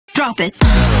Drop it.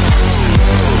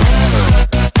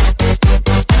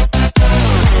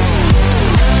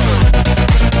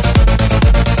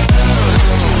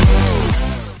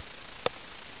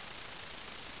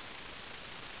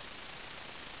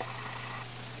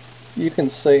 You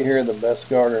can see here the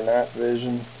bestguarder night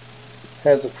vision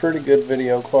has a pretty good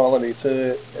video quality to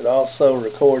it. It also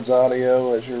records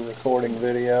audio as you're recording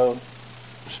video.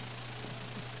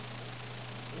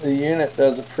 The unit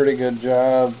does a pretty good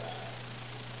job.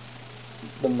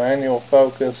 The manual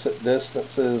focus at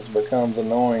distances becomes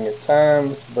annoying at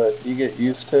times, but you get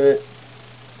used to it.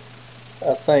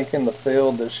 I think in the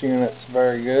field this unit's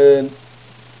very good,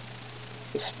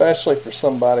 especially for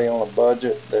somebody on a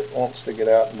budget that wants to get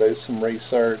out and do some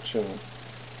research and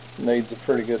needs a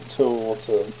pretty good tool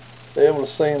to be able to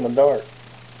see in the dark.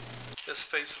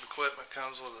 This piece of equipment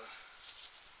comes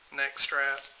with a neck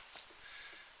strap.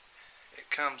 It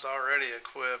comes already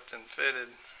equipped and fitted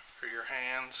for your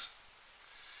hands.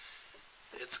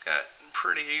 It's got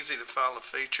pretty easy to follow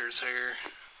features here.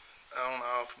 On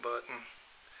off button.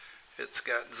 It's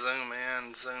got zoom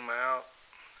in, zoom out.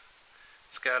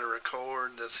 It's got a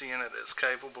record. This unit is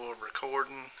capable of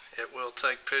recording. It will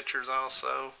take pictures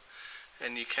also,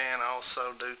 and you can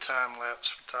also do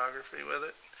time-lapse photography with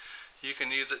it. You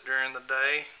can use it during the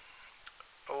day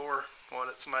or what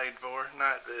it's made for,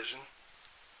 night vision.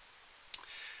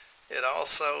 It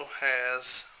also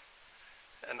has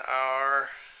an hour,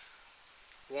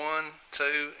 1, 2,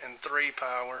 and 3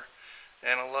 power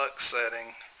and a lux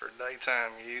setting for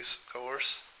daytime use, of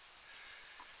course.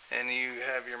 And you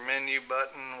have your menu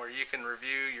button where you can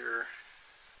review your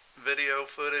video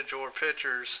footage or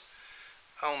pictures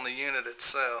on the unit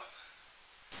itself.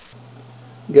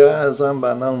 Guys, I'm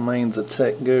by no means a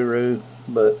tech guru,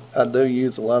 but I do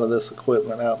use a lot of this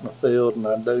equipment out in the field, and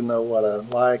I do know what I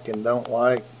like and don't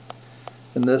like.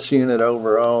 And this unit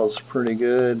overall is pretty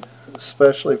good,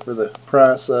 especially for the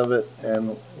price of it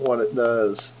and what it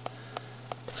does.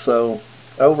 So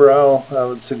overall, I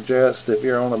would suggest if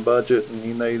you're on a budget and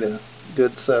you need a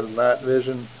good set of night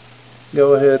vision,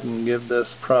 go ahead and give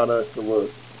this product a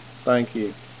look. Thank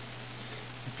you.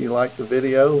 If you like the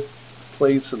video,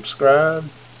 please subscribe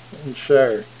and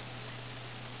share.